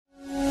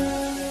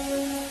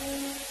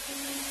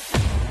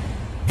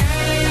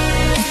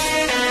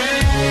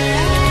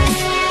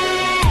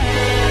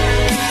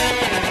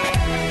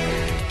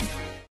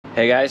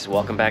Hey guys,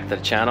 welcome back to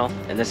the channel.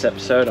 In this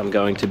episode I'm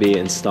going to be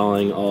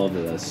installing all of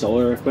the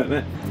solar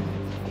equipment.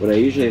 What I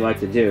usually like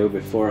to do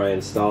before I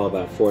install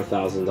about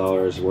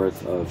 $4,000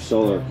 worth of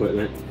solar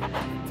equipment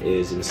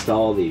is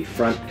install the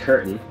front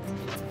curtain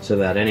so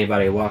that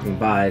anybody walking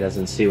by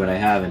doesn't see what I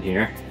have in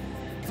here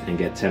and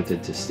get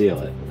tempted to steal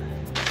it.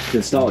 To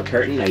install a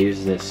curtain I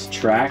use this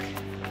track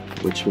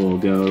which will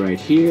go right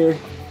here.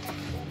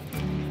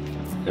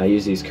 I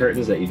use these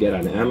curtains that you get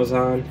on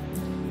Amazon.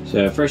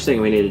 So first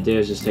thing we need to do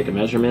is just take a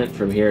measurement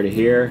from here to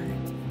here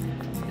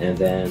and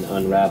then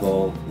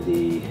unravel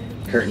the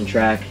curtain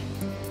track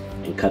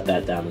and cut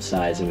that down the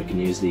sides, and we can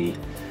use the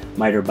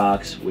miter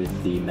box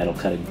with the metal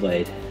cutting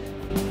blade.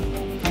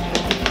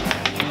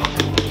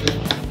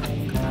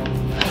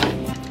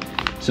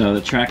 So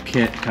the track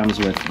kit comes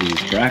with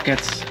these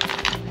brackets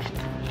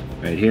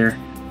right here.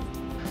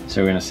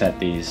 So we're going to set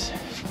these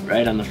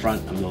right on the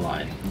front of the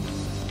line.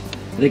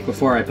 I think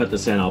before I put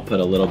this in, I'll put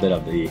a little bit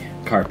of the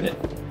carpet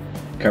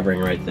covering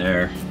right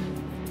there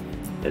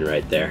and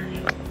right there.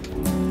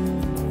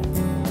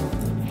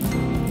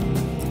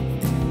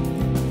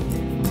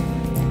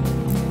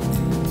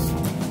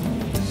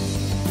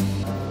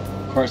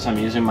 Of course, I'm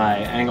using my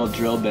angled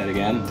drill bit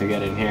again to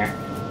get in here.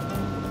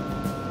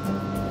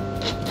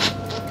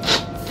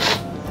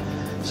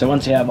 So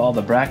once you have all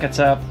the brackets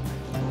up,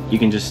 you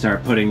can just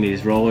start putting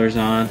these rollers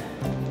on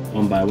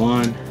one by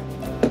one.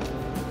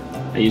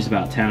 I use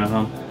about 10 of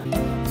them.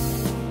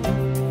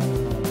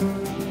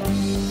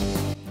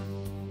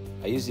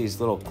 I use these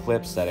little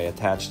clips that I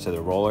attach to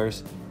the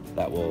rollers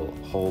that will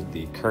hold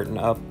the curtain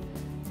up.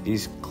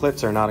 These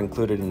clips are not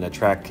included in the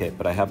track kit,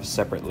 but I have a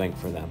separate link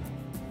for them.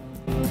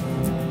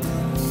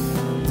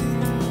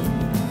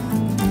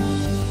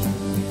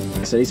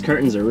 So these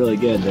curtains are really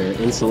good. They're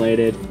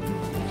insulated,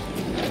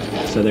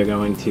 so they're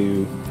going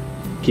to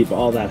keep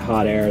all that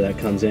hot air that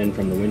comes in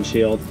from the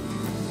windshield.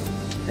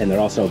 And they're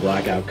also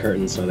blackout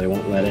curtains, so they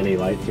won't let any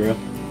light through.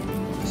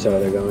 So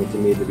they're going to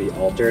need to be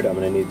altered. I'm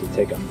going to need to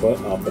take a foot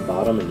off the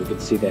bottom, and you can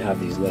see they have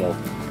these little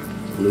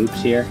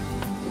loops here.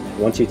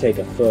 Once you take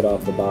a foot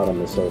off the bottom,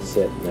 this will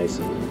sit nice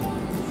and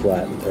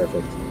flat and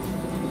perfect.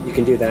 You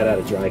can do that at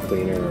a dry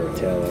cleaner or a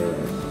tailor, or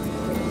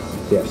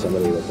if you have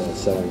somebody with a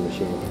sewing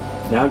machine.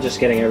 Now I'm just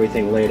getting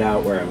everything laid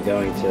out where I'm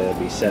going to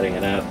be setting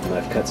it up. And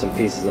I've cut some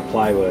pieces of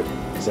plywood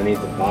because I need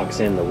to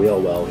box in the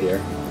wheel well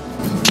here.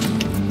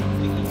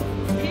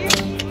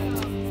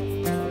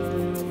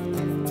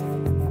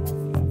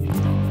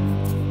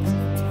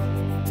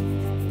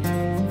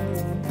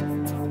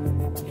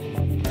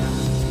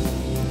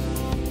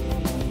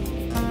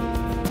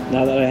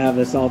 Now that I have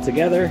this all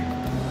together,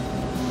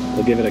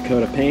 we'll give it a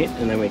coat of paint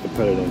and then we can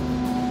put it in.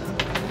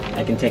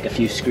 I can take a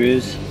few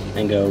screws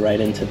and go right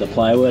into the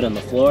plywood on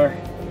the floor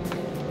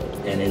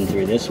and in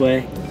through this way,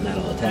 and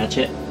that'll attach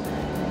it.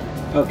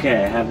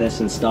 Okay, I have this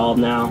installed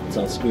now. It's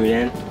all screwed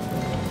in.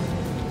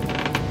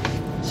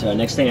 So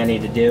next thing I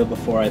need to do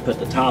before I put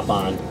the top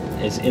on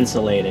is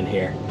insulate in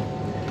here.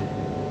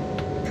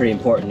 Pretty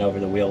important over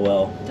the wheel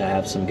well to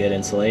have some good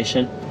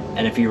insulation.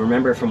 And if you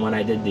remember from when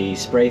I did the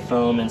spray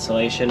foam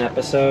insulation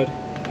episode,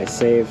 I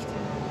saved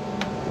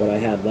what I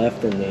had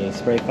left in the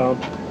spray foam.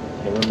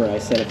 And remember I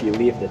said if you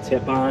leave the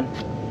tip on,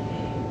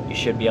 you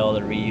should be able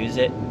to reuse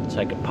it. So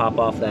I could pop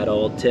off that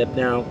old tip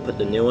now, put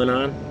the new one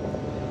on,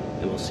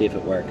 and we'll see if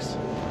it works.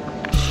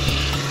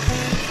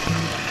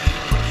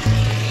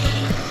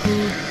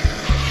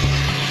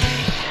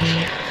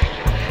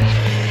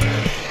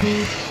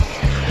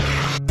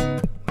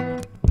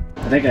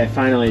 I think I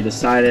finally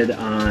decided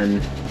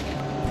on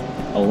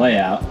a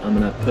layout. I'm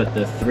gonna put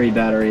the 3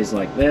 batteries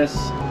like this,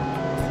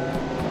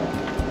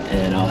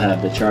 and I'll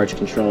have the charge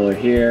controller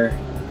here,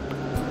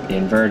 the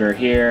inverter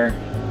here,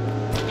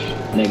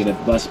 negative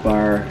bus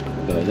bar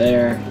go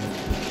there.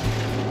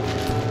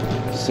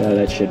 So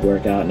that should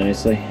work out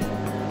nicely.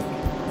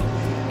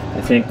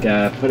 I think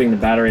putting the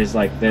batteries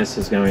like this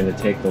is going to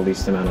take the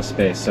least amount of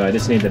space, so I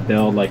just need to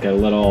build like a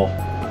little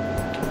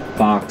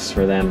box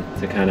for them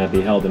to kind of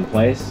be held in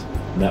place.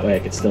 That way I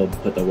could still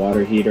put the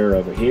water heater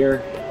over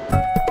here.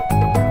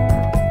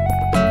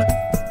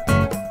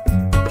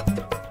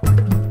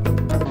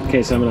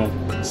 Okay, so I'm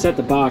gonna set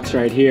the box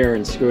right here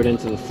and screw it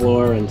into the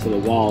floor and to the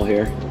wall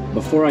here.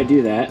 Before I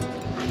do that,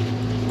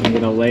 I'm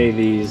gonna lay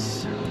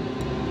these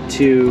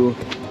 2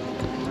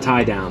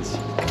 tie downs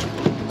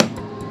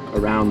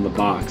around the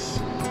box.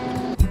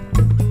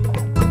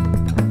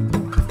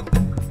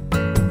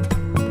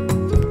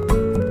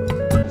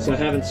 So I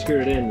haven't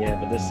screwed it in yet,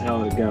 but this is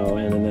how it'll go,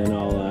 and then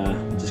I'll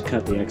just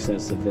cut the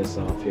excess of this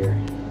off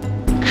here.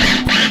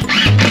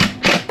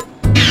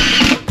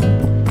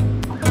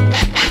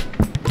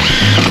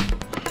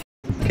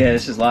 Okay,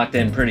 this is locked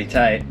in pretty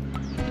tight.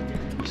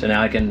 So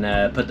now I can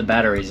put the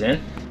batteries in.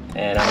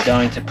 And I'm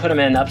going to put them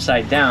in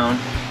upside down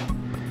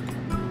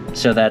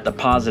so that the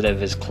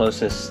positive is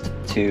closest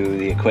to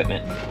the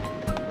equipment.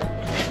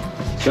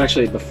 So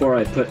actually, before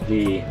I put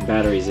the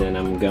batteries in,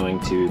 I'm going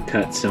to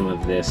cut some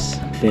of this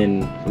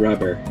thin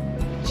rubber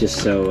just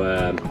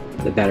so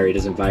the battery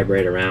doesn't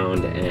vibrate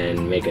around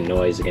and make a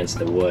noise against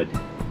the wood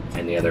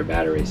and the other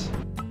batteries.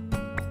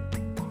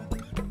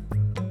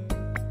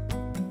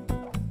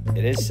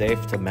 It is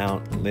safe to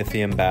mount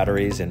lithium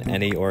batteries in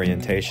any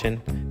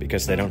orientation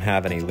because they don't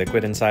have any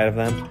liquid inside of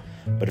them.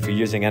 But if you're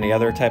using any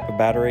other type of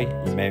battery,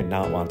 you may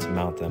not want to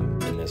mount them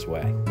in this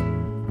way.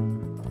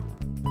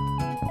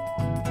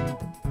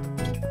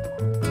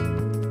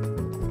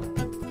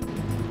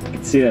 You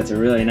can see that's a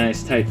really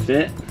nice tight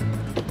fit.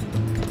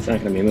 It's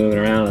not going to be moving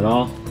around at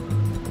all.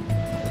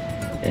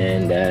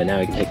 And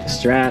now we can take the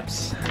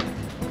straps,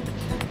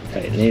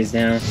 tighten these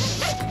down.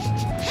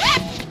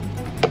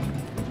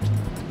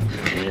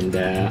 And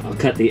I'll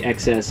cut the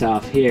excess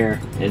off here,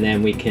 and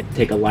then we can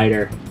take a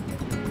lighter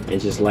and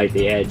just light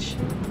the edge.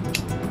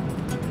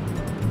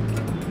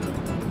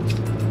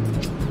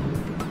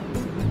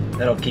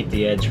 That'll keep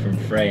the edge from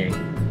fraying.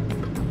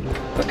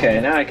 Okay,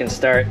 now I can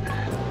start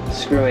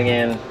screwing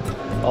in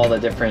all the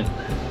different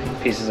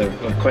pieces of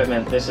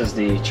equipment. This is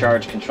the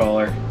charge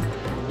controller.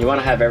 You want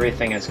to have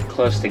everything as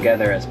close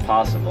together as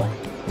possible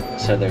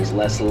so there's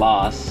less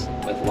loss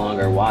with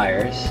longer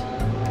wires.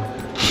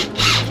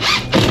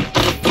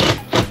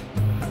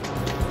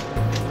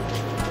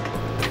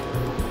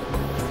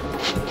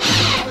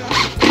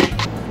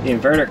 The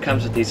inverter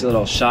comes with these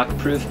little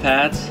shock-proof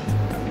pads,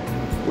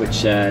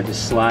 which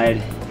just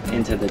slide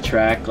into the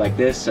track like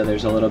this, so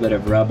there's a little bit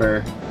of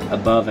rubber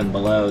above and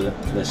below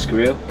the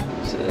screw.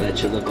 So that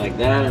should look like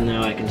that, and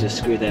now I can just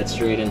screw that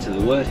straight into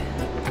the wood.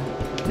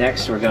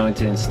 Next, we're going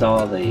to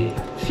install the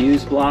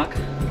fuse block.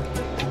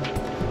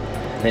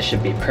 This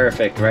should be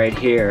perfect right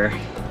here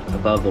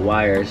above the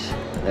wires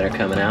that are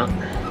coming out.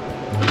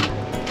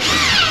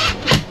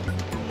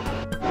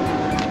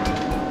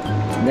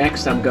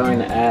 Next, I'm going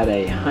to add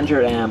a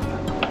 100 amp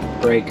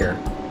breaker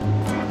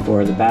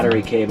for the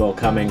battery cable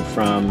coming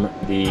from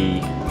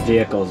the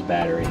vehicle's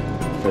battery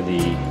for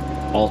the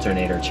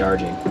alternator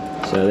charging.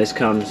 So this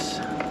comes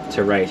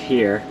to right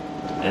here,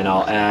 and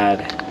I'll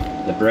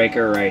add the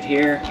breaker right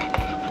here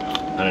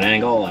on an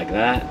angle like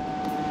that,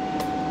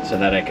 so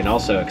that I can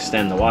also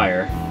extend the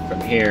wire from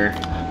here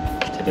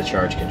to the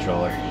charge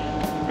controller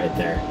right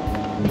there.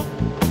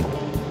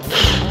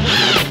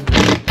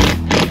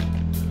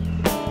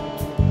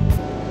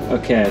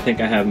 Okay, I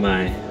think I have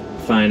my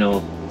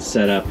final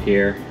setup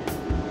here.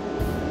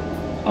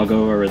 I'll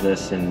go over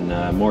this in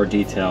more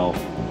detail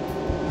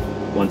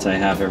once I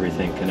have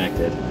everything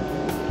connected.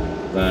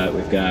 But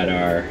we've got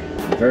our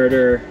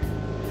inverter,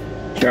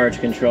 charge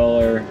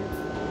controller,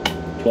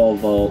 12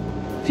 volt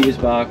fuse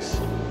box,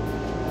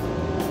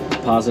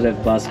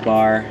 positive bus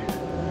bar,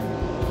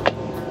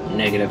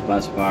 negative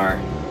bus bar,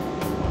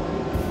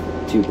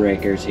 2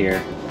 breakers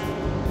here.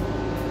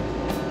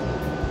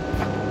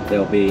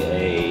 There'll be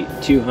a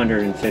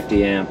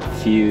 250 amp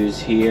fuse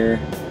here,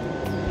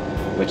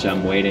 which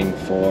I'm waiting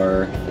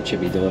for. It should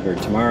be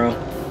delivered tomorrow.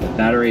 The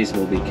batteries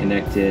will be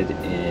connected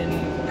in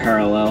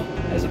parallel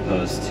as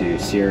opposed to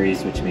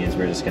series, which means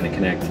we're just going to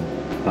connect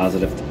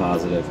positive to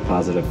positive,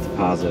 positive to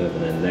positive,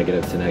 and then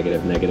negative to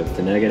negative, negative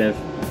to negative.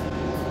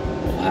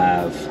 We'll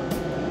have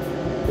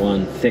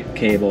one thick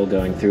cable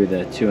going through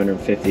the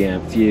 250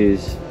 amp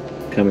fuse,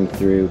 coming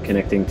through,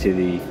 connecting to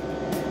the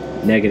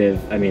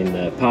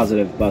the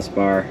positive bus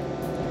bar,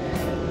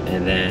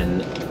 and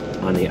then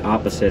on the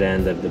opposite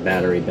end of the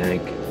battery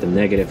bank, the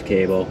negative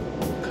cable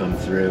will come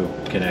through,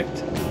 connect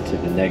to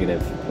the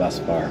negative bus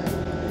bar.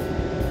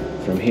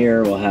 From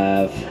here we'll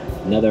have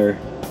another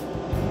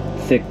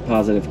thick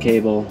positive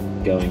cable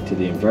going to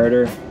the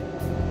inverter,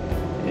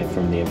 and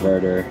from the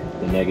inverter,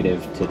 the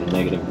negative to the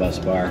negative bus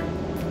bar.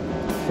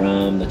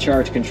 From the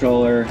charge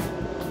controller,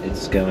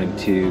 it's going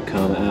to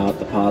come out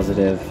the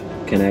positive,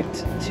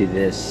 connect to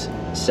this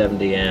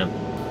 70 amp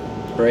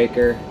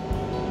breaker.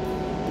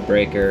 The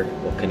breaker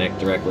will connect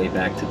directly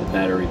back to the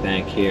battery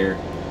bank here.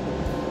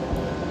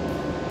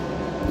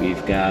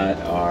 We've got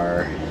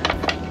our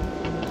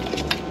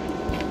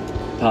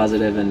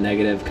positive and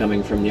negative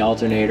coming from the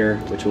alternator,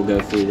 which will go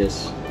through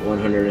this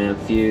 100 amp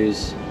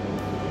fuse,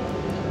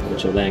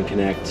 which will then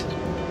connect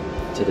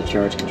to the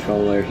charge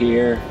controller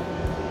here,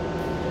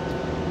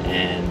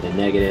 and the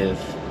negative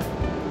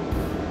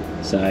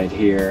side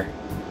here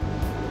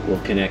will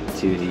connect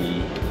to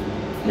the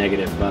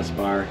negative bus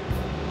bar.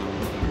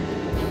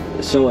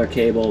 The solar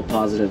cable,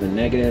 positive and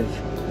negative,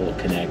 will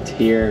connect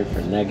here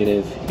for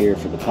negative, here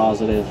for the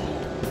positive.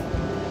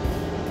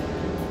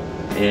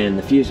 And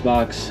the fuse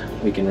box,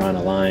 we can run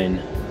a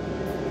line.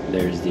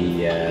 There's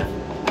the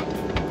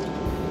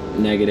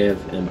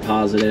negative and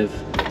positive,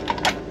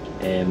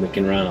 and we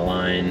can run a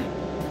line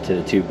to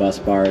the 2 bus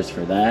bars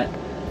for that.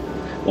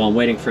 While I'm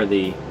waiting for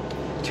the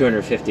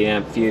 250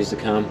 amp fuse to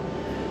come,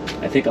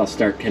 I think I'll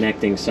start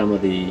connecting some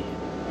of the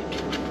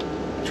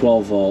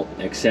 12 volt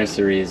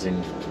accessories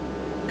and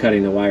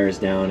cutting the wires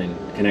down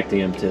and connecting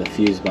them to the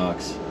fuse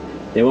box.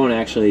 They won't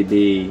actually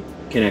be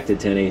connected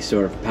to any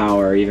sort of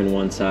power even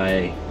once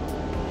I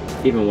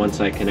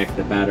connect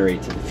the battery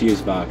to the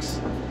fuse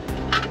box,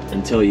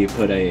 until you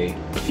put a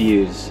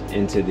fuse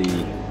into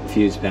the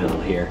fuse panel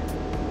here.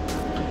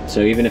 So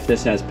even if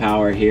this has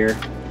power here,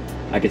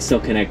 I could still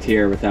connect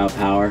here without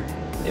power.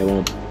 It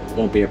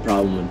won't be a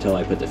problem until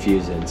I put the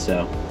fuse in.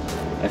 So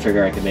I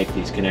figure I can make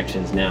these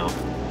connections now.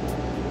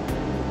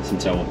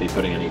 since I won't be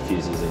putting any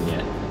fuses in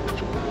yet.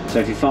 So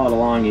if you followed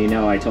along, you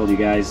know I told you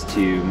guys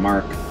to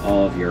mark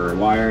all of your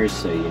wires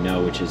so you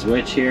know which is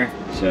which here.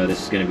 So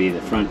this is going to be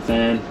the front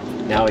fan.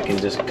 Now we can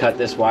just cut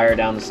this wire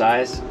down the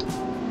size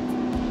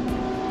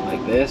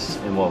like this,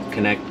 and we'll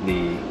connect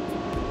the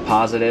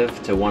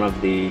positive to one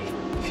of the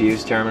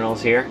fuse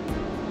terminals here,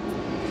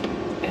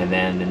 and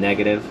then the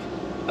negative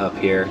up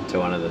here to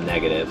one of the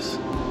negatives.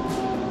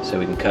 So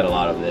we can cut a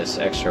lot of this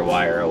extra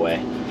wire away.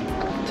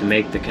 To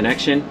make the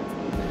connection,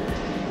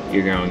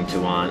 you're going to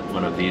want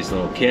one of these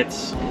little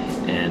kits,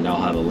 and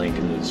I'll have a link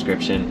in the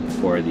description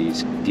for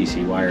these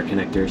DC wire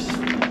connectors.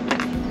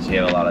 So you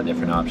have a lot of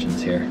different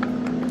options here.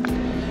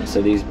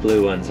 So these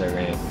blue ones are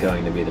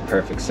going to be the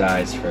perfect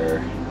size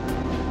for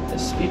the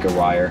speaker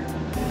wire.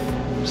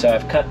 So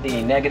I've cut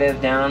the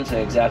negative down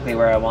to exactly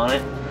where I want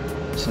it.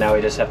 So now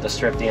we just have to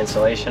strip the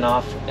insulation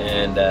off,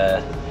 and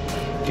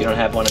if you don't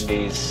have one of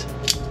these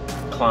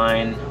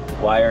Klein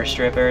wire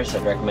strippers,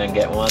 I'd recommend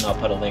get one. I'll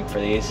put a link for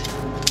these.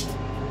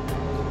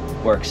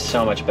 Works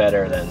so much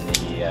better than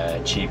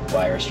the cheap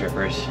wire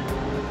strippers.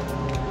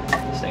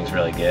 This thing's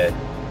really good.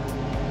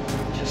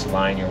 Just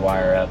line your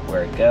wire up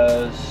where it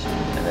goes,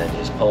 and then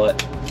just pull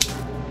it.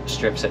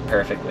 Strips it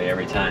perfectly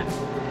every time.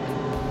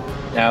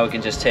 Now we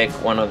can just take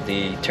one of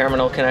the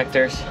terminal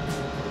connectors,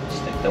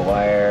 stick the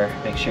wire,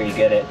 make sure you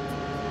get it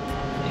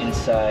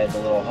inside the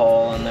little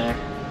hole in there.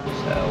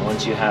 So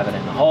once you have it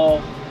in the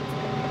hole,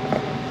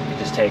 you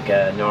just take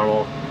a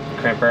normal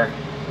crimper.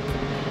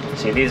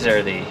 See, these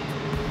are the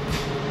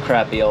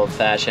crappy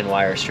old-fashioned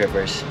wire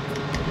strippers.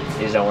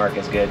 These don't work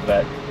as good,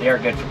 but they are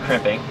good for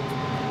crimping.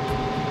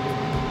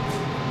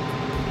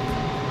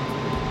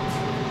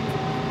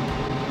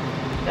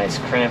 Nice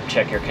crimp,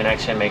 check your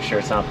connection, make sure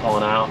it's not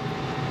pulling out.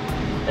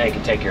 Now you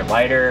can take your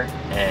lighter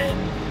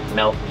and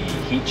melt the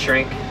heat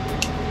shrink.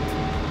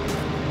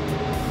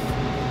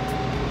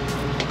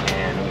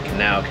 And we can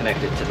now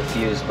connect it to the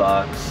fuse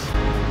box.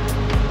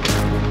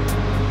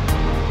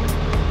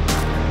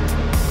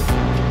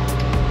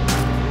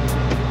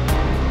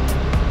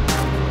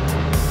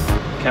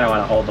 Kind of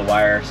want to hold the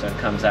wire so it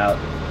comes out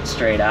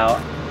straight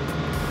out.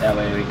 That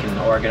way we can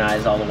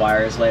organize all the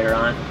wires later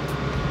on.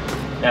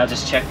 Now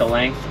just check the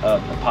length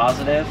of the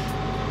positive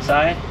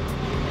side,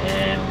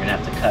 and we're gonna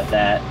have to cut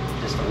that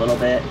just a little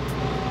bit.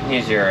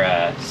 Use your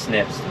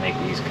snips to make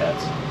these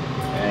cuts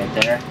right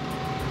there.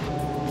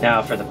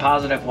 Now for the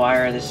positive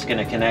wire, this is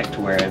gonna connect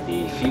where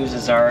the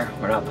fuses are.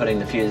 We're not putting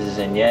the fuses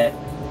in yet.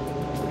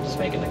 We're just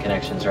making the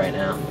connections right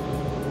now.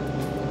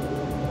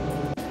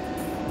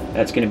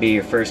 That's going to be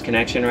your first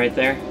connection right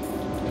there.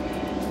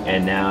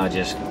 And now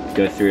just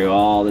go through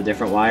all the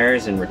different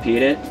wires and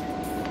repeat it.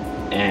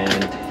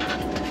 And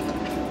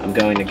I'm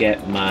going to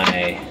get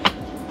my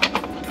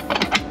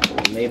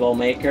label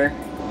maker,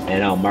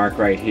 and I'll mark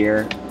right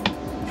here,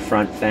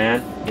 front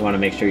fan. You want to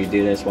make sure you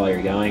do this while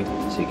you're going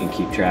so you can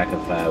keep track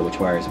of which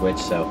wire is which.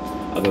 So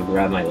I'll go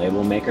grab my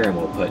label maker and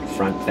we'll put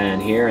front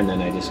fan here, and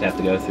then I just have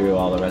to go through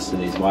all the rest of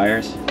these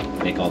wires,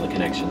 make all the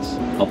connections.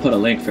 I'll put a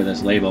link for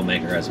this label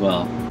maker as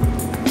well.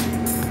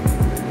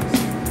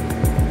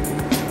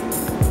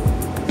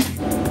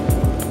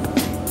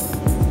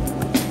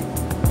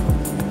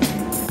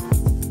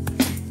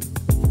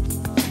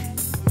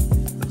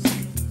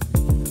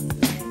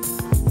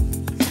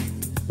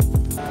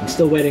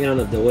 Still waiting on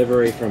the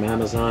delivery from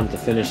Amazon to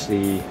finish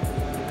the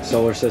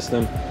solar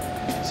system.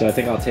 So I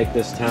think I'll take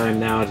this time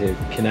now to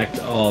connect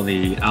all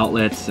the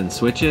outlets and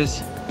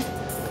switches.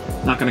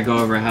 Not going to go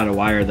over how to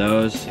wire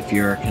those. If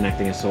you're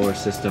connecting a solar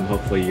system,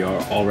 hopefully you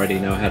already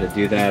know how to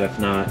do that. If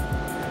not,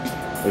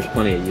 there's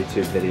plenty of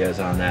YouTube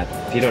videos on that.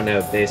 If you don't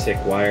know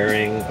basic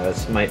wiring,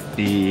 this might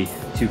be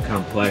too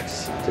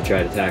complex to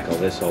try to tackle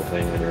this whole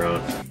thing on your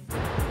own.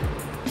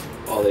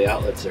 All the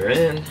outlets are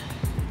in,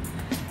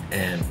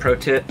 and pro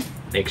tip,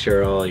 make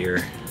sure all your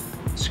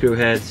screw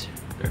heads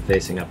are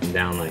facing up and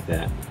down like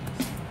that.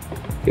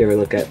 If you ever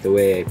look at the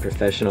way a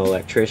professional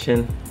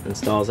electrician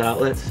installs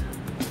outlets,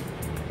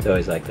 it's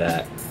always like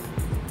that.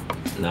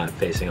 Not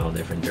facing all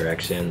different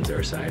directions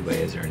or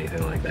sideways or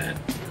anything like that.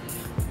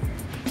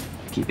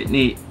 Keep it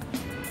neat.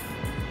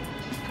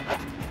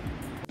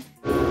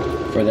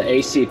 For the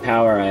AC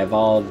power, I have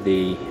all of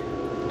the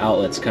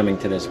outlets coming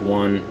to this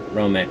one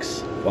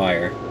Romex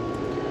wire.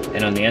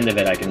 And on the end of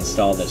it, I can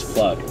install this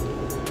plug.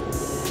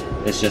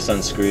 This just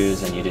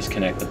unscrews, and you just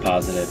connect the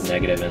positive,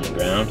 negative, and the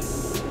ground.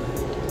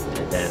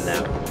 And then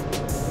that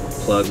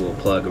plug will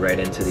plug right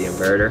into the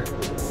inverter.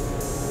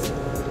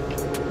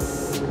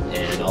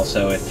 And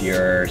also, if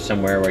you're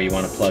somewhere where you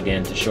want to plug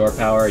into shore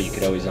power, you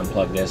could always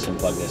unplug this and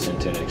plug this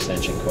into an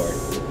extension cord.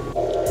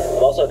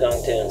 I'm also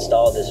going to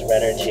install this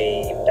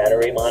Renogy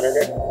battery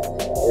monitor.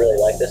 I really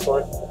like this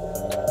one,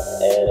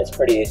 and it's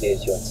pretty easy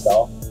to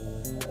install.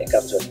 It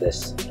comes with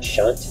this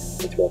shunt,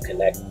 which will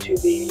connect to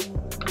the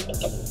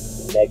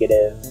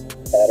negative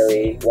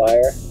battery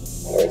wire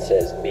where it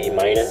says B-.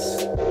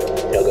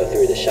 It'll go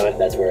through the shunt.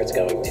 That's where it's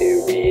going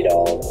to read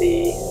all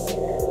the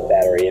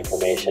battery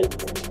information.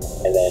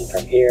 And then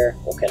from here,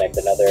 we'll connect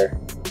another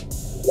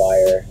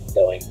wire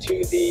going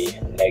to the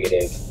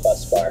negative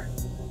bus bar.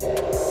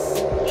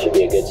 should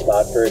be a good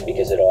spot for it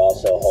because it'll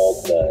also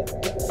hold the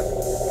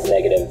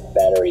negative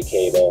battery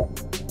cable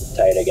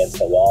tight against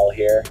the wall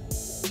here,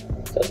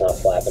 so it's not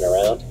flapping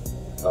around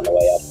on the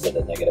way up to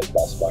the negative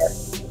bus bar.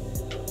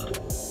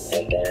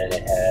 And then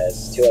it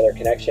has two other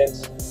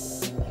connections.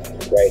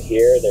 Right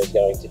here, there's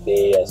going to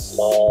be a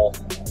small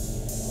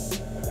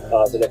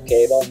positive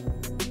cable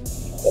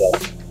that'll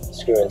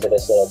screw into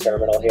this little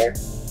terminal here.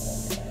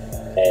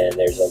 And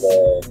there's a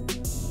little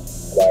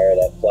wire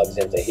that plugs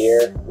into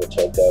here, which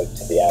will go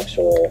to the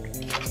actual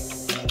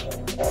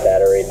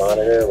battery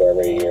monitor,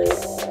 wherever you're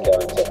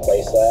going to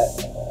place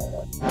that.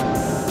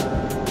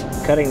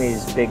 Cutting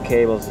these big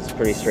cables is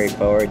pretty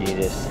straightforward. You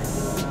just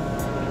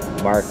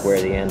mark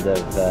where the end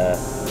of the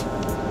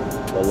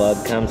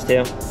lug comes to.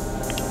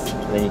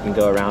 And then you can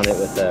go around it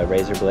with a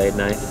razor blade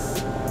knife.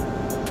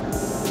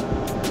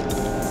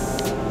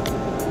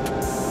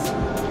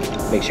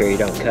 Make sure you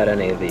don't cut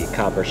any of the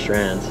copper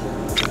strands.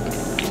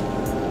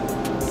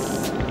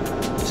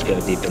 Just go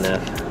deep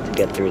enough to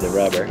get through the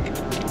rubber.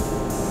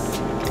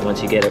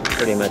 Once you get it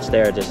pretty much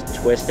there, just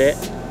twist it.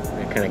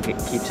 It kind of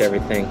keeps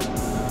everything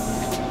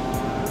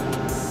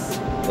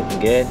looking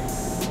good.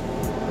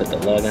 Put the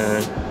lug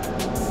on.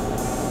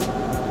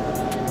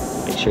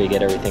 Make sure you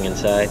get everything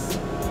inside.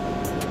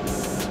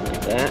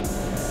 Like that.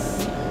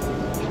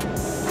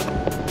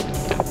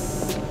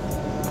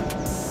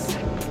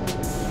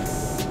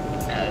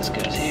 Now this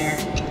goes here.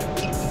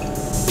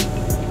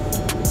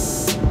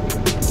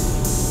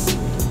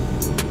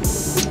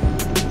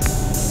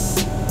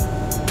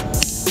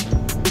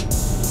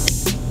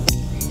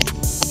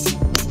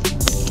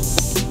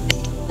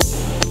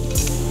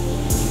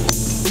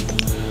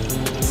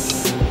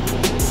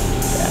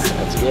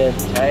 Good,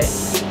 tight.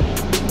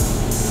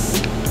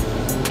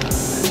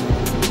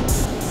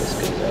 This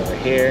goes over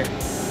here.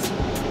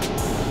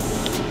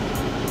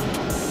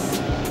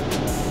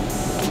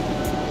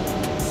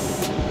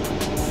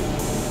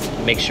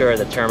 Make sure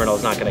the terminal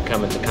is not going to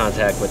come into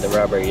contact with the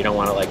rubber. You don't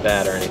want it like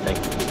that or anything.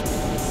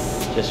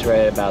 Just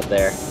right about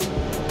there.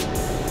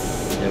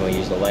 And then we'll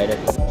use the lighter.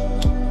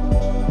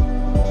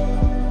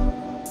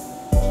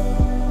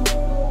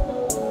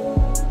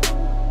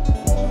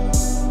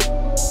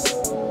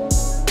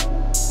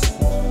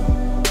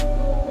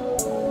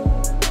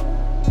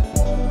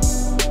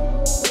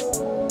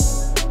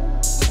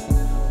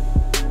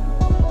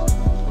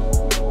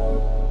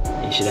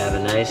 You should have a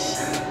nice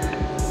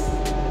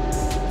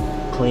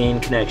clean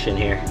connection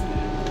here.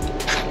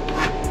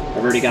 I've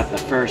already got the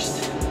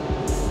first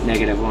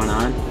negative one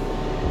on.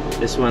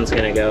 This one's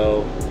gonna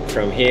go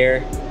from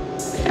here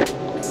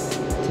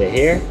to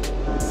here.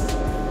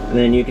 And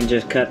then you can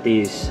just cut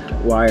these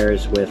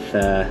wires with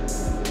a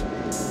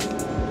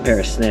pair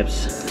of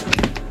snips.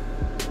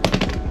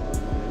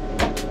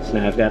 So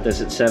now I've got this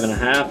at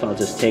 7.5. I'll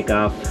just take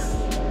off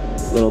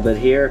a little bit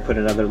here, put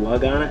another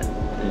lug on it,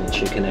 and it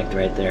should connect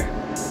right there.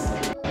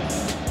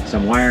 So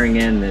I'm wiring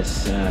in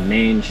this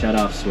main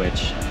shutoff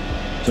switch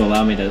to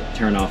allow me to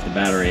turn off the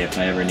battery if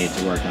I ever need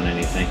to work on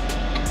anything.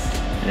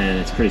 And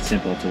it's pretty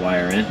simple to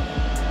wire in.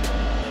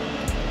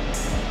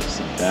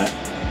 Just like that.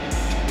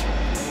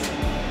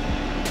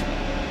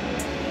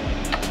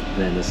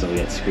 Then this will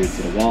get screwed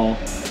to the wall.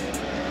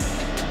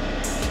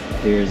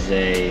 Here's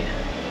a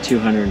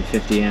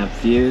 250 amp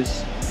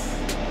fuse.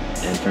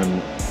 And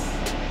from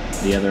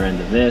the other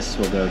end of this,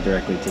 we'll go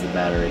directly to the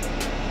battery.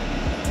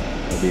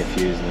 There'll be a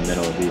fuse in the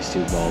middle of these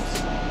two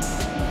bulbs.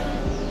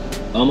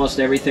 Almost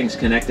everything's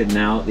connected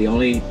now. The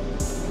only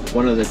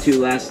one of the two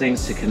last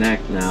things to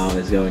connect now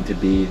is going to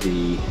be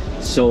the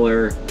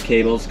solar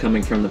cables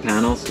coming from the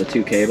panels, the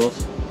two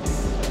cables.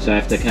 So I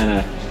have to kind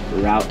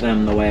of route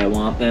them the way I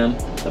want them.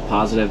 The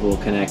positive will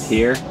connect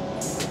here,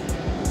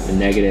 the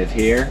negative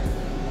here.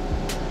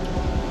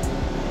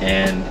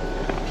 And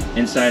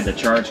inside the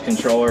charge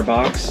controller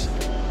box,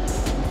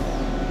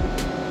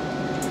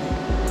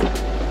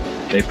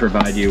 they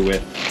provide you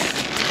with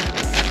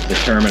the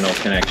terminal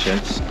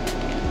connections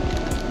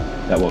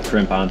that will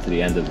crimp onto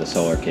the end of the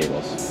solar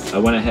cables. I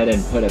went ahead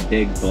and put a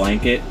big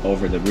blanket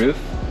over the roof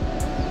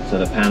so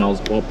the panels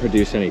won't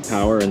produce any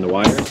power in the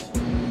wires.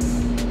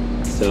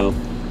 So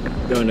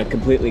I'm going to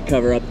completely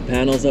cover up the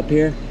panels up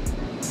here.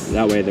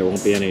 That way there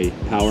won't be any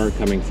power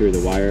coming through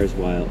the wires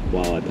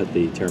while I put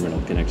the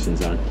terminal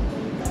connections on.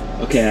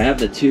 Okay, I have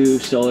the two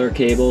solar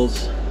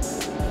cables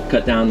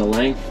cut down the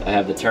length. I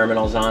have the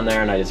terminals on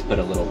there, and I just put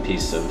a little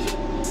piece of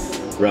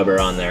rubber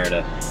on there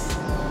to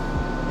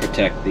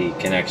protect the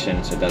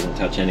connection so it doesn't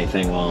touch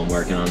anything while I'm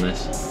working on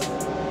this.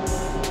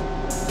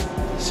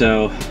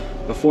 So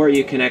before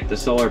you connect the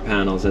solar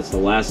panels, that's the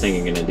last thing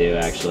you're going to do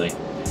actually.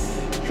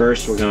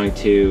 First we're going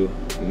to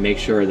make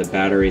sure the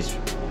battery's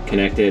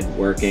connected,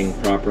 working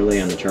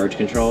properly on the charge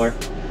controller.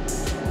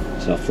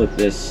 So I'll flip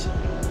this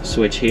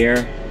switch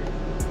here,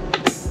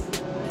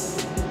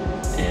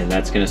 and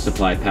that's going to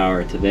supply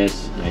power to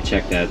this. I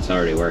checked that it's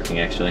already working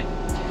actually.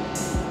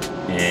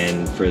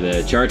 And for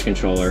the charge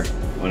controller,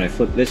 when I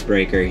flip this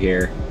breaker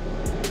here,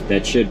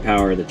 that should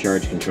power the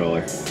charge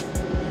controller.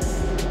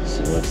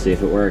 So let's see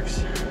if it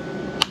works.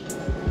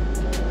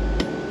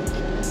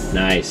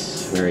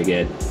 Nice, very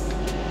good.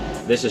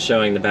 This is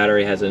showing the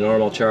battery has a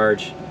normal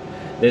charge.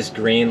 This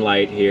green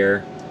light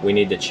here, we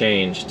need to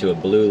change to a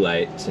blue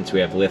light since we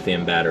have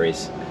lithium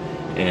batteries.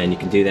 And you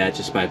can do that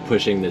just by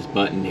pushing this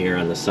button here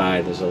on the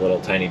side. There's a little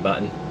tiny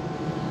button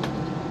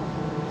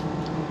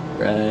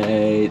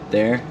right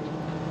there.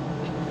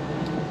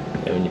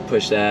 And when you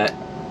push that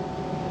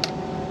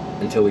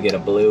until we get a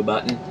blue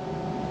button.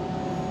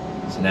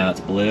 So now it's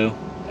blue.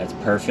 That's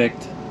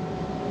perfect.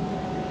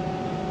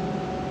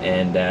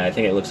 And I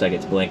think it looks like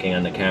it's blinking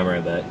on the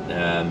camera, but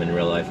in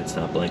real life it's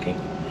not blinking.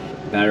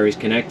 Battery's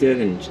connected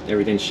and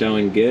everything's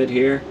showing good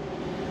here.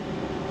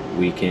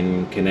 We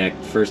can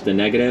connect first the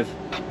negative,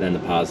 then the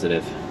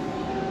positive.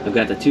 I've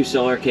got the two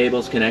solar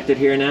cables connected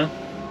here now.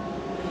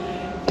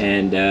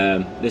 And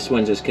this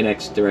one just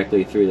connects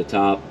directly through the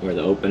top where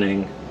the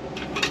opening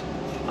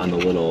on the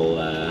little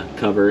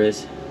cover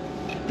is.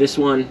 This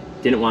one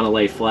didn't want to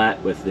lay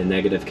flat with the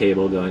negative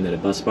cable going to the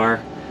bus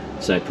bar,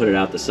 so I put it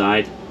out the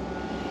side.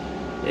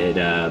 It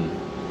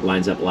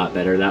lines up a lot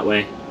better that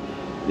way.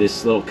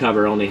 This little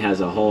cover only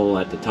has a hole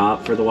at the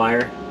top for the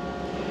wire,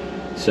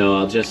 so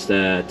I'll just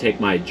take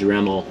my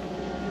Dremel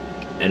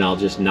and I'll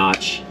just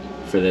notch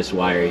for this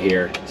wire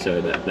here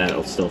so that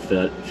that'll still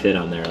fit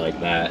on there like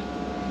that.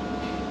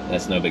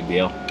 That's no big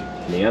deal.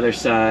 And the other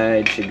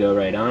side should go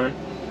right on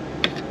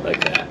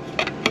like that.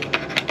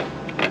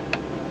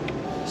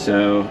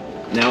 So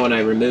now when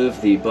I remove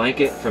the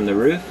blanket from the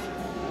roof,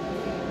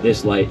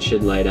 this light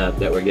should light up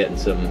that we're getting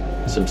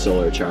some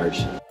solar charge.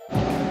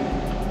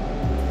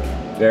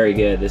 Very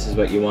good, this is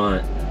what you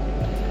want.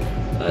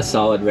 A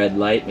solid red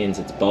light means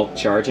it's bulk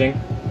charging.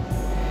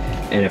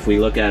 And if we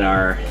look at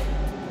our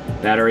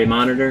battery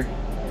monitor,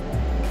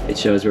 it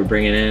shows we're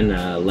bringing in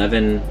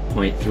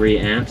 11.3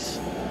 amps,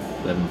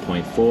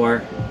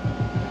 11.4.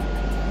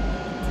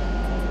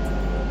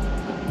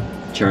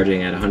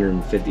 Charging at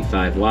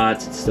 155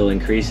 watts, it's still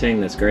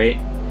increasing, that's great.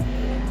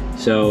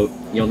 So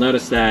you'll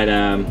notice that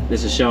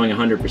this is showing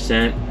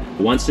 100%.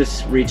 Once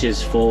this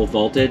reaches full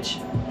voltage,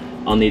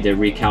 I'll need to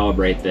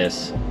recalibrate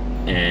this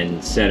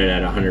and set it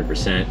at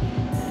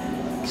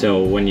 100%.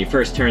 So when you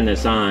first turn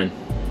this on,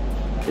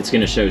 it's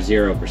going to show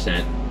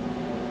 0%.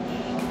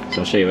 So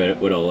I'll show you what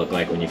it'll look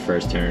like when you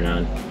first turn it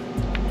on.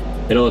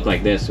 It'll look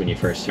like this when you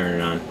first turn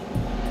it on.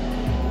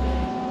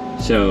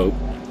 So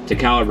to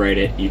calibrate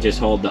it, you just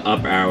hold the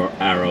up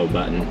arrow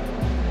button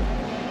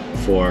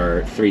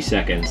for 3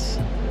 seconds.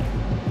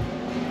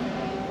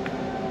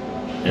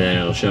 And then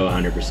it'll show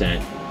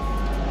 100%.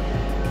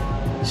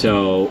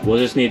 So we'll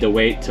just need to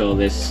wait till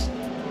this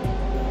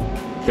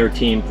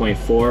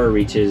 13.4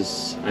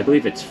 reaches, I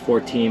believe it's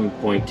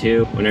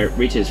 14.2. When it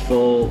reaches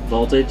full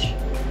voltage,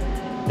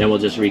 then we'll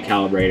just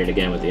recalibrate it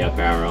again with the up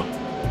arrow.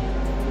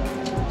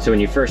 So when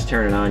you first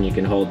turn it on, you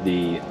can hold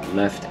the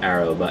left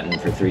arrow button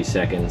for 3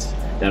 seconds.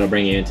 That'll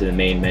bring you into the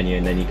main menu,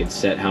 and then you can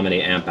set how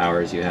many amp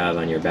hours you have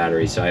on your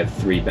battery. So I have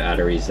 3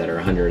 batteries that are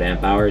 100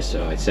 amp hours,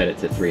 so I set it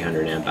to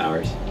 300 amp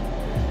hours.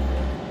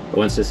 But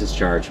once this is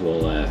charged,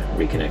 we'll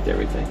reconnect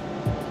everything.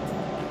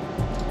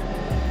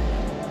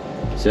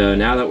 So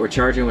now that we're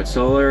charging with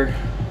solar,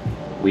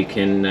 we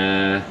can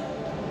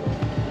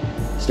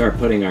start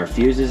putting our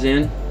fuses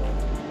in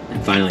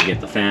and finally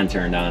get the fan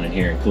turned on in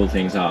here and cool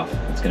things off.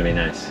 It's gonna be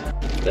nice.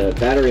 The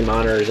battery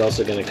monitor is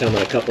also gonna come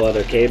with a couple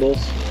other cables.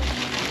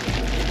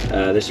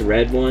 This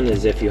red one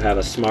is if you have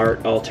a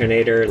smart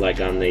alternator,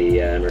 like on the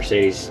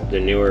the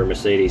newer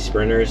Mercedes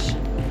Sprinters.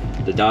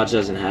 The Dodge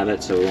doesn't have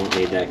it, so we won't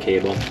need that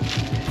cable.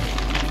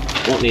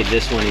 Won't need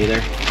this one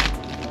either.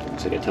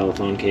 Looks like a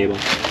telephone cable.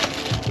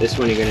 This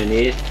one you're gonna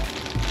need.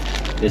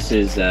 This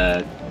is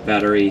a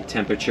battery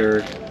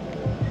temperature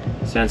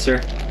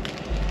sensor.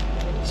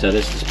 So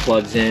this just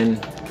plugs in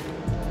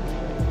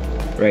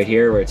right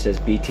here where it says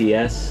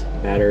BTS,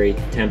 battery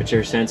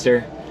temperature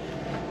sensor.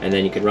 And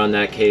then you can run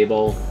that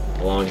cable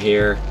along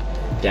here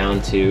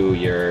down to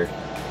your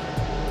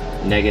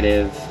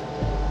negative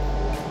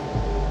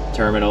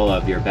terminal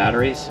of your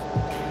batteries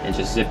and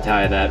just zip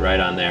tie that right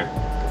on there.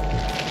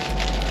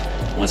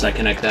 Once I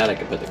connect that, I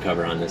can put the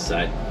cover on this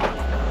side.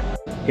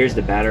 Here's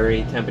the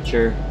battery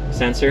temperature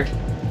sensor,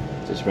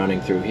 just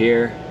running through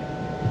here.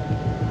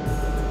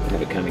 I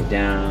have it coming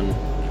down.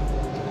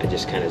 I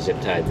just kind of zip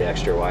tied the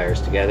extra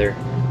wires together,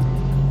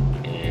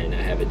 and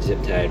I have it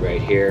zip tied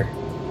right here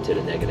to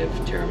the negative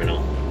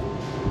terminal.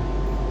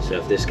 So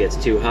if this gets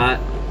too hot,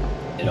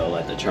 it'll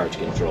let the charge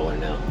controller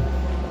know.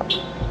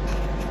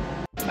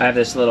 I have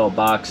this little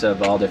box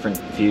of all different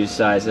fuse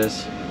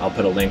sizes. I'll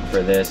put a link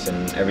for this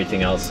and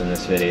everything else in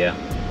this video.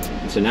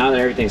 So now that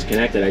everything's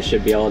connected, I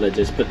should be able to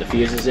just put the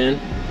fuses in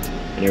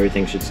and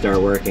everything should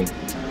start working.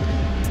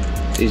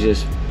 These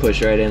just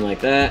push right in like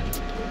that.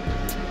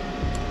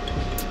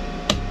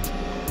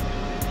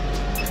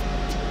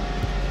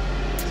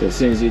 So as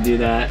soon as you do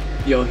that,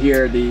 you'll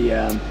hear the,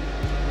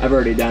 I've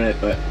already done it,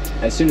 but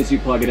as soon as you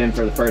plug it in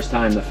for the first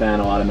time, the fan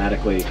will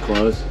automatically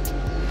close.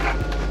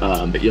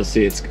 But you'll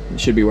see it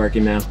should be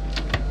working now.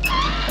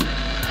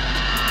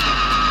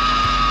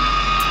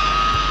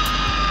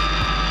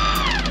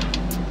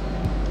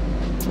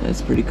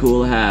 That's pretty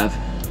cool to have.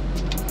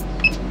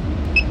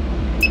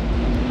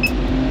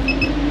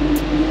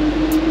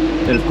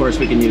 And of course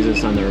we can use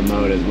this on the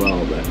remote as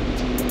well, but I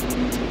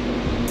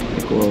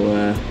think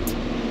we'll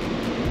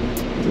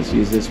just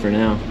use this for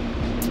now.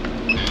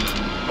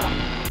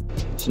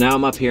 So now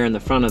I'm up here in the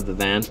front of the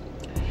van,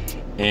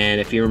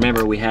 and if you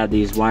remember, we had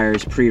these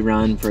wires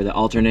pre-run for the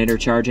alternator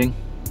charging.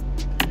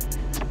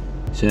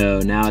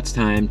 So now it's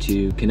time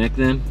to connect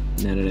them.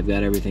 Now that I've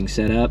got everything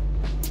set up,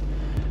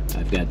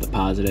 I've got the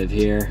positive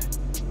here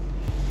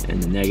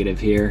and the negative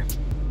here,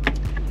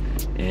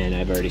 and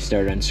I've already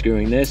started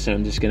unscrewing this, so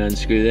I'm just going to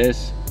unscrew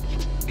this,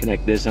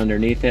 connect this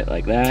underneath it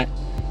like that,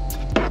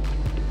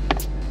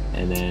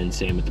 and then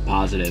same with the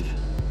positive.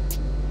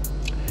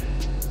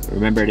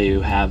 Remember to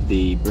have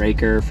the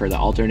breaker for the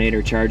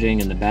alternator charging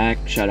in the back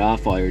shut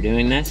off while you're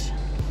doing this.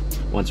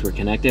 Once we're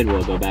connected,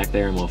 we'll go back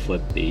there and we'll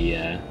flip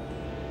the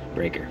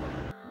breaker.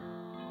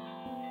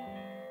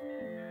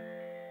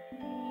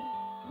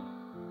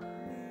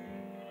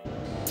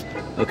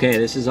 Okay,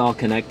 this is all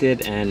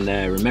connected, and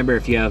remember,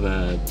 if you have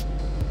a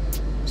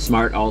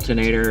smart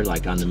alternator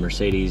like on the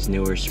Mercedes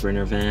newer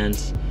Sprinter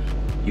vans,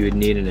 you would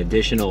need an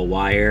additional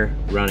wire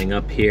running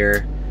up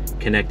here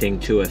connecting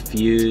to a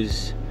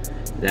fuse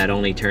that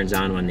only turns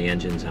on when the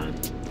engine's on.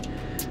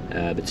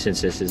 But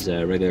since this is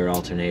a regular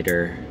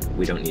alternator,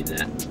 we don't need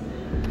that.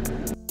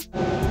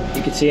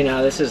 You can see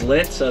now this is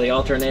lit, so the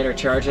alternator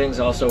charging is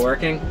also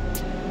working.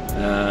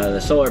 The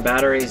solar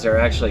batteries are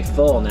actually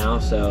full now,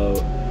 so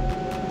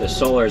the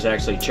solar is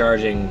actually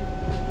charging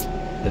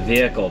the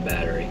vehicle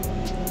battery.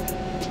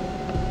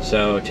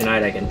 So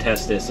tonight I can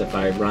test this. If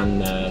I run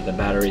the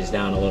batteries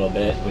down a little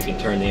bit, we can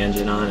turn the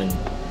engine on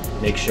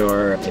and make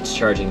sure it's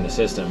charging the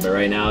system. But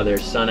right now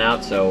there's sun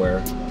out, so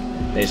we're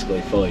basically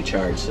fully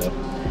charged, so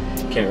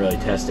can't really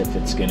test if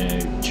it's going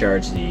to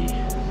charge the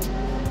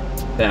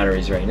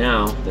batteries right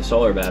now, the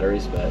solar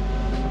batteries, but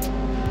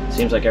it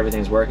seems like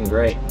everything's working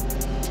great.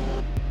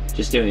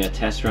 Just doing a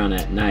test run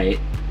at night,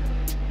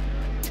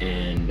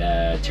 and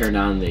turned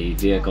on the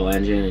vehicle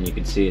engine, and you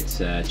can see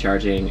it's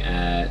charging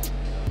at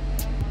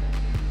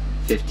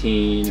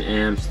 15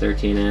 amps,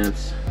 13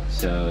 amps,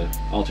 so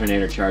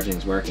alternator charging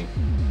is working.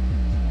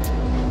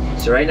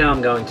 So right now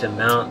I'm going to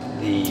mount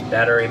the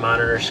battery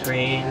monitor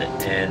screen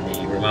and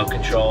the remote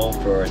control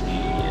for the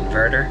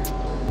inverter.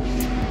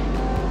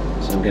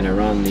 So I'm going to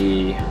run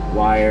the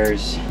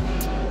wires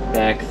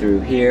back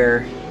through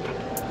here.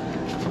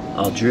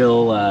 I'll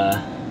drill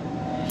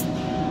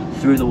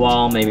through the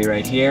wall, maybe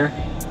right here.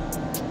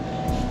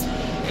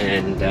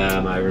 And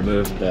I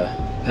removed the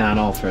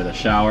panel for the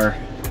shower,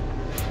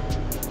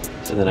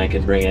 so then I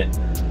can bring it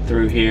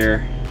through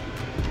here.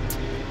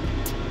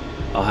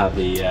 I'll have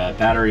the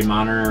battery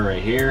monitor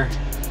right here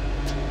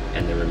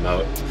and the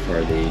remote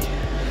for the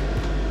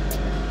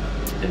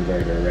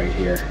inverter right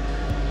here.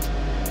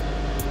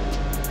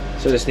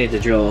 So I just need to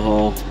drill a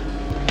hole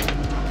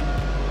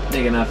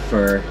big enough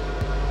for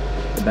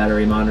the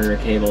battery monitor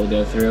cable to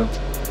go through.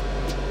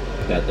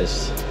 Got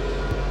this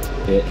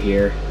bit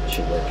here,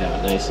 should work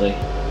out nicely.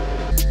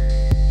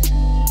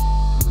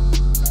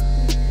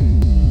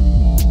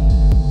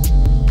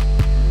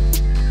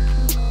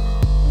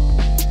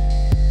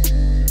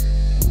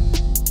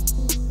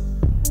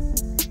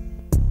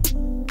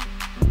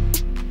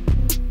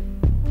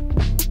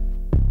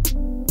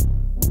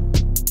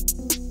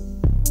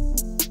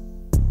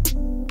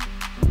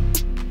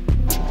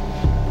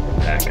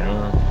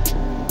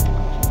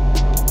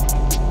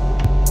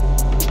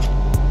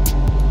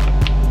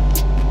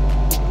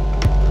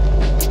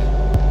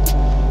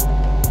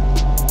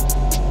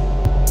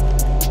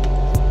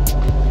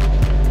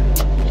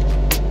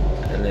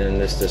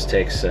 This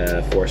takes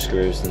 4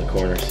 screws in the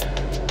corners.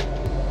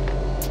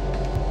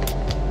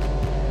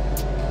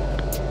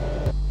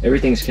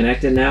 Everything's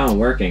connected now and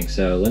working,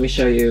 so let me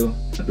show you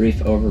a brief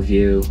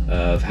overview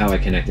of how I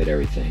connected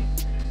everything.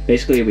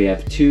 Basically, we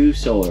have 2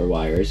 solar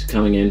wires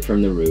coming in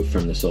from the roof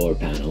from the solar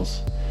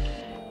panels,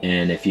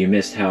 and if you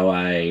missed how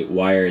I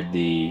wired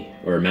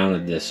or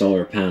mounted the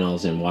solar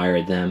panels and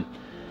wired them,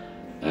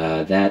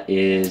 that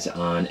is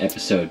on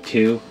episode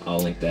 2. I'll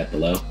link that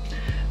below.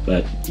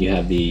 But you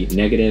have the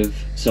negative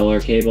solar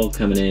cable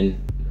coming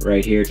in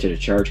right here to the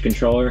charge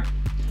controller,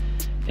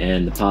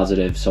 and the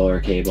positive solar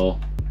cable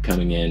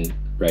coming in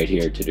right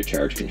here to the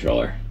charge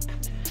controller.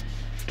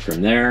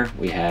 From there,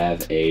 we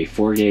have a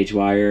 4-gauge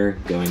wire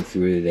going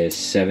through this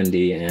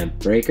 70 amp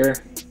breaker,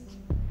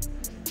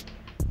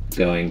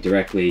 going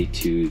directly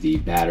to the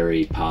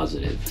battery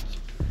positive.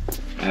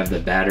 I have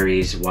the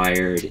batteries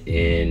wired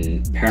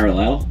in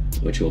parallel,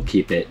 which will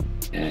keep it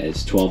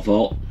as 12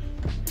 volt.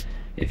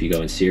 If you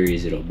go in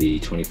series, it'll be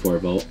 24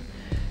 volt.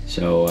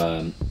 So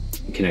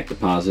connect the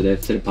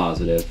positive to the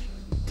positive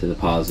to the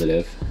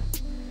positive,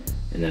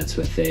 and that's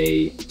with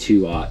a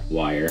 2-aught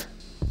wire.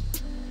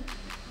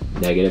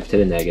 Negative to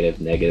the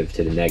negative, negative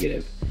to the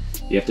negative.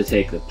 You have to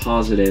take the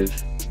positive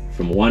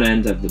from one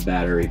end of the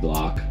battery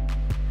block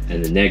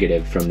and the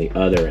negative from the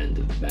other end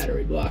of the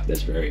battery block.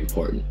 That's very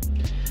important.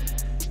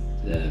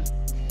 The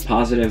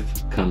positive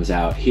comes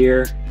out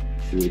here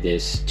through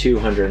this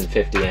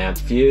 250 amp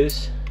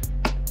fuse,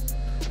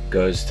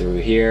 goes through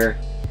here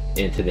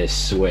into this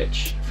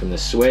switch. From the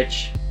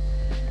switch,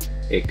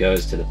 it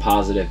goes to the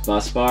positive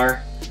bus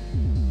bar.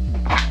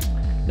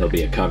 There'll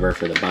be a cover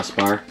for the bus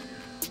bar.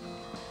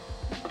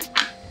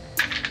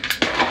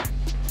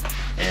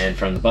 And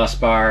from the bus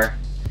bar,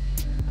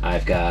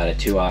 I've got a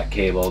 2-aught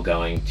cable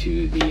going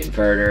to the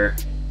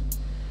inverter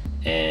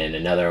and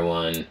another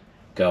one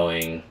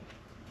going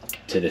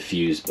to the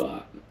fuse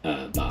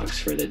box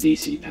for the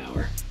DC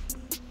power.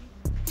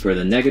 For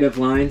the negative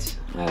lines,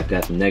 I've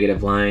got the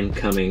negative line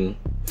coming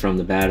from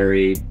the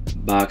battery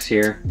box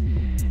here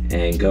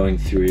and going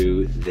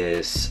through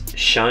this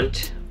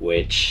shunt,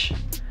 which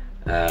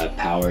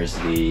powers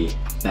the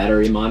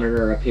battery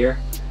monitor up here.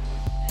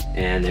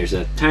 And there's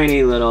a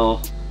tiny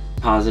little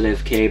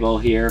positive cable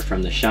here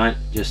from the shunt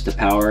just to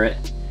power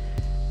it,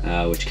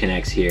 which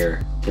connects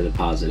here to the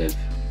positive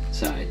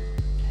side.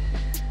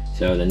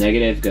 So the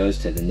negative goes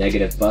to the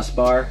negative bus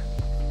bar,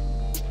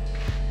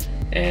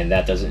 and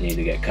that doesn't need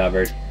to get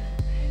covered.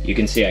 You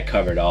can see I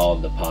covered all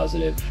of the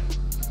positive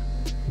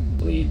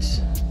leads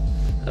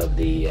of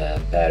the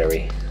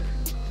battery,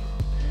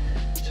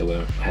 so we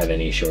won't have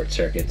any short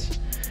circuits.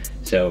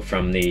 So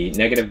from the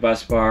negative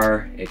bus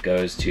bar, it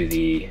goes to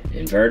the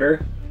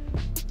inverter.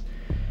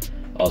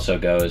 Also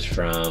goes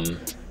from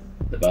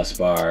the bus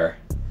bar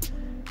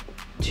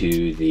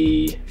to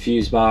the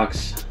fuse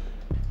box.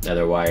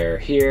 Another wire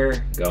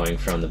here going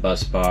from the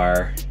bus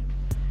bar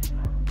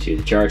to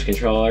the charge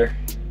controller.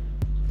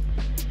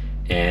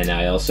 And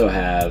I also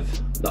have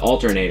the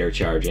alternator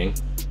charging.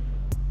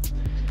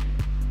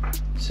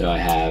 So I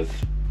have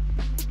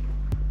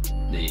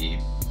the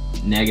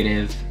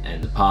negative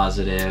and the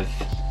positive.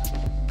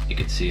 You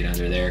can see it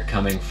under there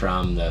coming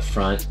from the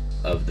front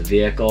of the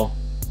vehicle.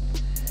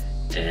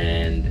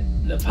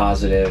 And the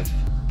positive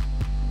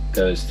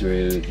goes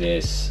through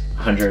this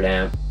 100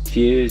 amp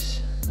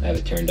fuse. I have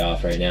it turned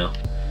off right now.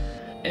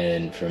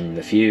 And from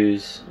the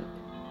fuse,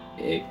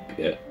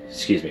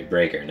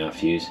 breaker, not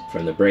fuse.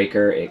 From the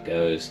breaker, it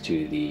goes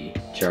to the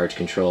charge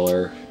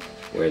controller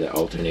where the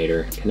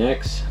alternator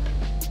connects.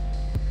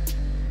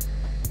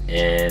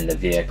 And the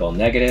vehicle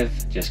negative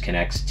just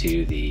connects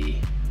to the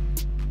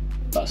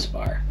bus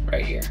bar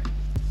right here.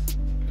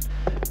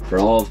 For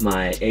all of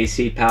my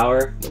AC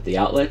power with the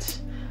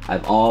outlets, I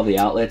have all the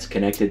outlets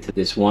connected to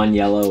this one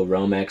yellow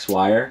Romex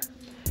wire,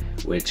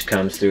 which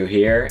comes through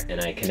here, and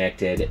I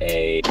connected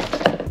a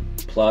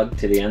plug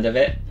to the end of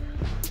it,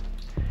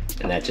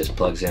 and that just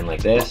plugs in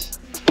like this,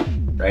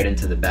 right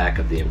into the back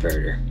of the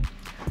inverter.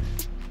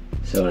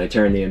 So when I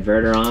turn the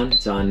inverter on,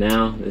 it's on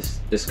now,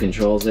 this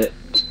controls it.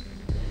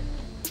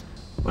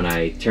 When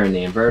I turn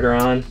the inverter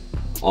on,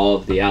 all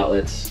of the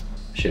outlets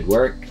should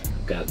work.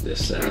 I've got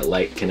this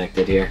light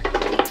connected here,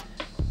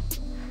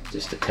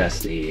 just to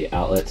test the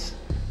outlets.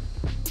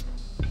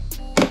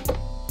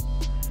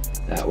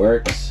 That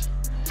works.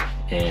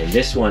 And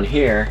this one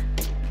here,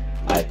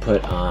 I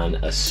put on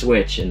a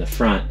switch in the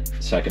front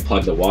so I can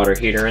plug the water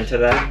heater into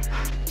that.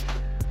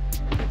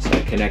 So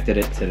I connected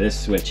it to this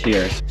switch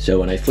here. So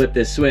when I flip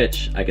this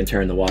switch, I can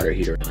turn the water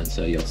heater on.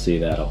 So you'll see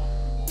that'll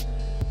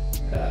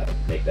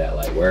make that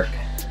light work.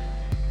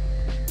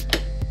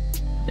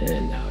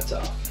 And now it's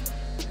off.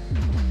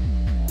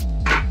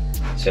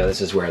 So this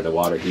is where the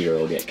water heater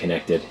will get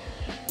connected,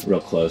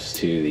 real close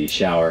to the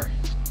shower.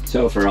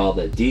 So for all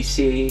the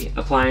DC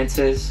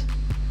appliances,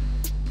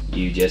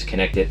 you just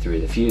connect it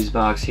through the fuse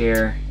box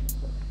here.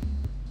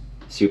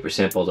 Super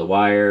simple to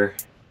wire.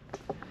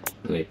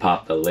 Let me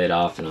pop the lid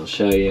off and I'll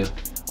show you.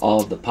 All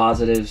of the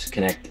positives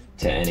connect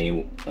to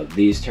any of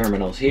these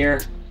terminals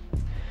here.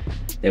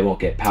 They won't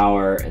get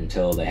power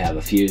until they have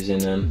a fuse in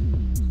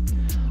them.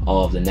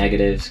 All of the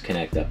negatives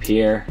connect up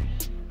here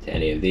to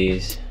any of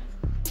these.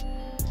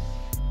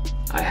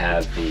 I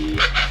have the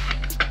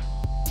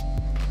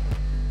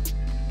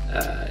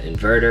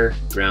inverter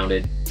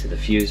grounded to the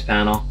fuse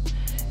panel,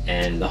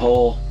 and the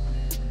whole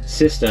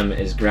system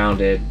is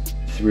grounded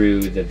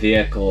through the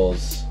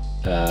vehicle's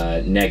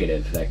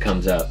negative that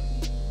comes up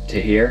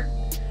to here.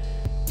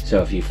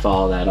 So if you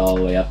follow that all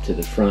the way up to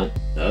the front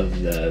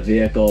of the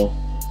vehicle,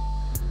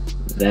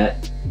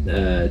 that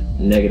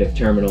negative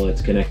terminal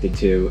it's connected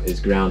to is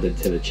grounded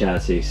to the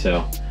chassis.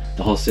 So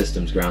the whole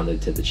system's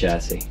grounded to the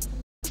chassis.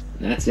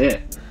 And that's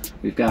it.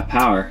 We've got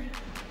power.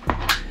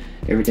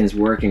 Everything's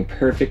working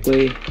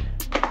perfectly.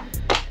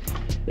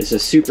 It's a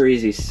super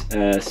easy,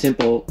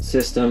 simple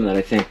system that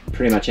I think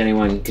pretty much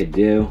anyone could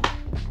do.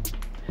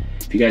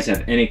 If you guys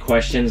have any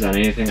questions on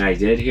anything I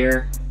did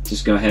here,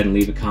 just go ahead and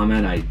leave a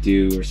comment. I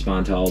do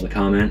respond to all the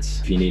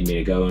comments. If you need me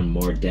to go in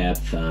more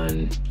depth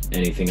on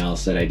anything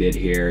else that I did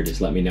here,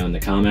 just let me know in the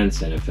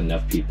comments, and if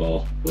enough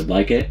people would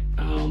like it,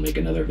 I'll make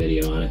another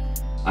video on it.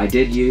 I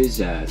did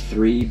use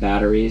 3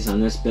 batteries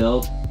on this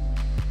build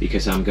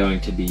because I'm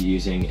going to be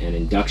using an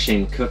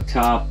induction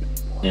cooktop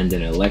and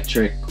an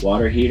electric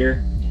water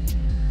heater.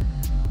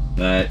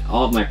 But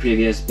all of my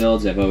previous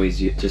builds, I've always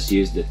just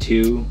used the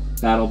 2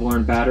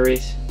 Battleborn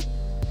batteries.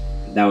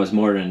 That was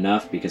more than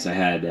enough because I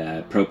had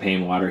a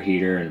propane water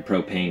heater and a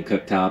propane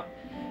cooktop,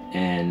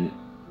 and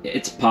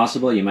it's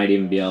possible you might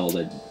even be able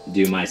to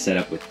do my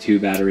setup with 2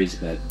 batteries,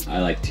 but I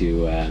like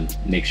to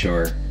make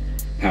sure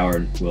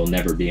power will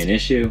never be an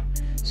issue.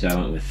 So I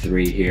went with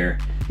 3 here.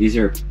 These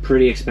are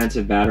pretty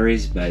expensive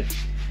batteries, but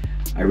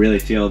I really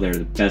feel they're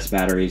the best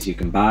batteries you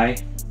can buy.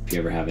 If you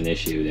ever have an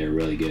issue, they're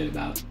really good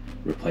about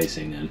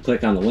replacing them.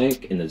 Click on the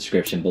link in the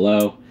description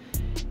below.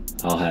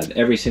 I'll have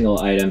every single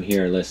item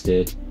here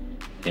listed,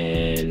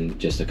 and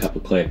just a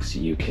couple clicks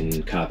you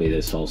can copy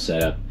this whole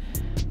setup.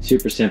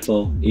 Super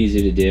simple,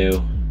 easy to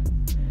do,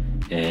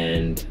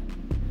 and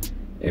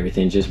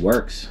everything just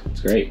works. It's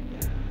great.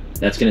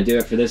 That's gonna do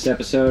it for this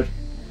episode.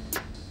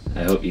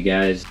 I hope you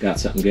guys got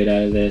something good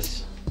out of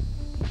this.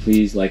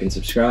 Please like and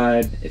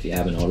subscribe if you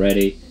haven't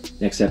already.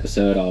 Next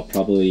episode I'll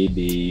probably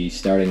be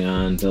starting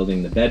on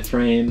building the bed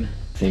frame.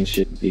 Things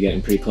should be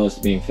getting pretty close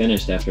to being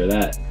finished after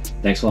that.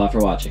 Thanks a lot for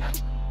watching.